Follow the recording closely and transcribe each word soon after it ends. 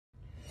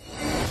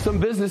Some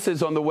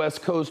businesses on the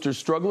West Coast are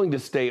struggling to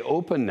stay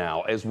open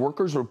now as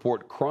workers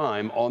report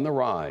crime on the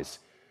rise.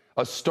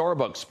 A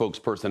Starbucks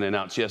spokesperson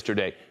announced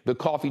yesterday the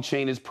coffee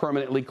chain is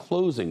permanently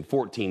closing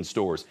 14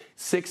 stores,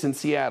 6 in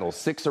Seattle,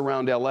 6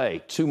 around LA,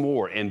 2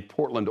 more in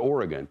Portland,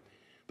 Oregon.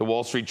 The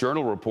Wall Street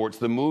Journal reports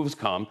the moves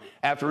come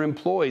after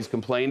employees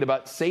complained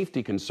about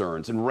safety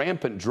concerns and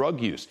rampant drug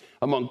use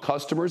among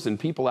customers and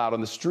people out on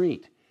the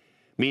street.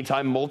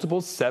 Meantime,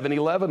 multiple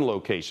 7-Eleven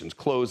locations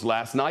closed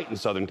last night in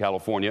Southern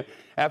California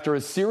after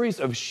a series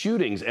of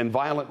shootings and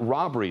violent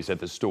robberies at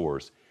the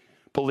stores.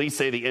 Police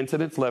say the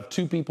incidents left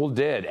 2 people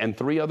dead and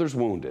 3 others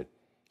wounded.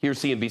 Here's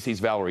CNBC's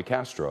Valerie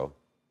Castro.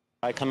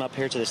 I come up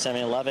here to the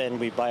 7-Eleven,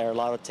 we buy our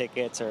lotto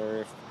tickets,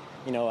 or,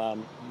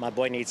 my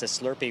boy needs a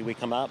Slurpee, we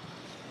come up.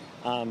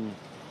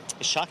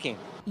 It's shocking.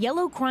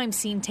 Yellow crime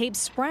scene tapes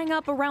sprang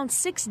up around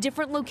 6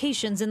 different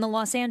locations in the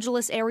Los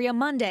Angeles area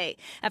Monday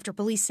after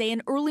police say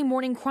an early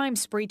morning crime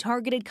spree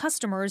targeted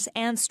customers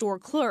and store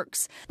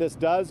clerks. This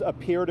does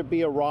appear to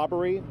be a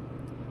robbery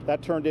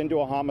that turned into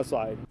a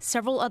homicide.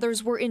 Several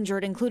others were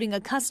injured, including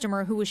a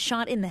customer who was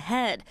shot in the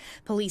head.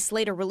 Police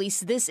later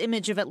released this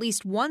image of at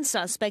least one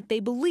suspect they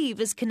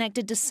believe is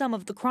connected to some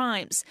of the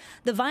crimes.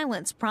 The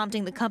violence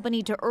prompting the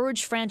company to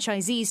urge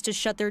franchisees to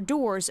shut their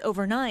doors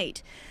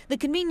overnight. The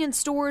convenience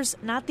stores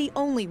not the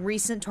only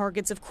recent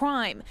targets of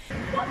crime.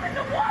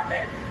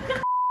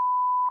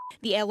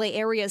 The LA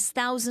area's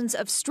thousands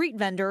of street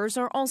vendors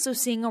are also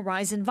seeing a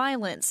rise in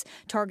violence,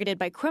 targeted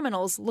by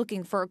criminals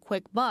looking for a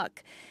quick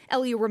buck.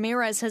 Elio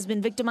Ramirez has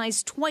been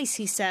victimized twice,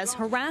 he says,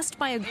 harassed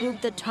by a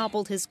group that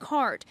toppled his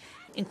cart.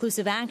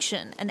 Inclusive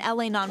Action, an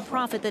LA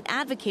nonprofit that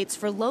advocates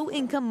for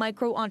low-income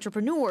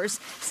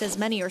micro-entrepreneurs, says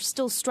many are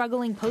still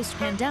struggling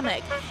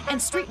post-pandemic,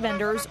 and street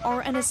vendors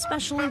are an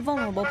especially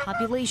vulnerable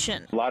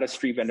population. A lot of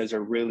street vendors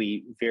are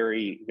really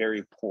very,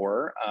 very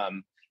poor.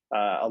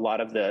 A lot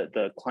of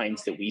the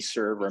clients that we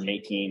serve are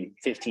making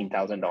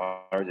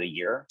 $15,000 a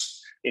year.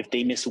 If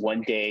they miss one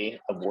day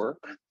of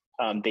work,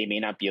 they may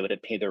not be able to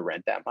pay their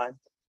rent that month.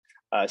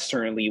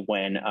 Certainly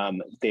when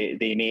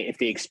if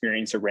they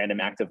experience a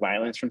random act of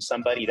violence from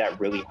somebody, that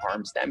really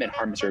harms them and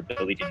harms their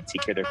ability to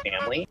take care of their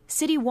family.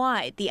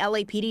 Citywide, the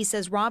LAPD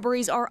says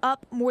robberies are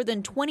up more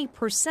than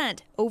 20%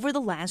 over the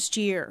last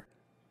year.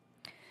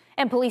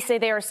 And police say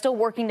they are still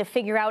working to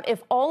figure out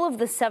if all of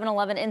the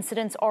 7-Eleven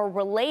incidents are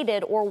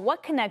related or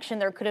what connection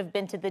there could have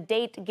been to the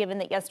date, given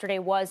that yesterday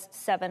was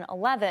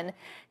 7-Eleven.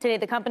 Today,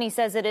 the company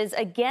says it is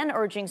again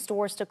urging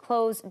stores to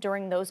close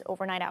during those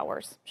overnight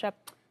hours.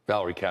 Shep.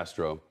 Valerie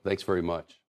Castro, thanks very much.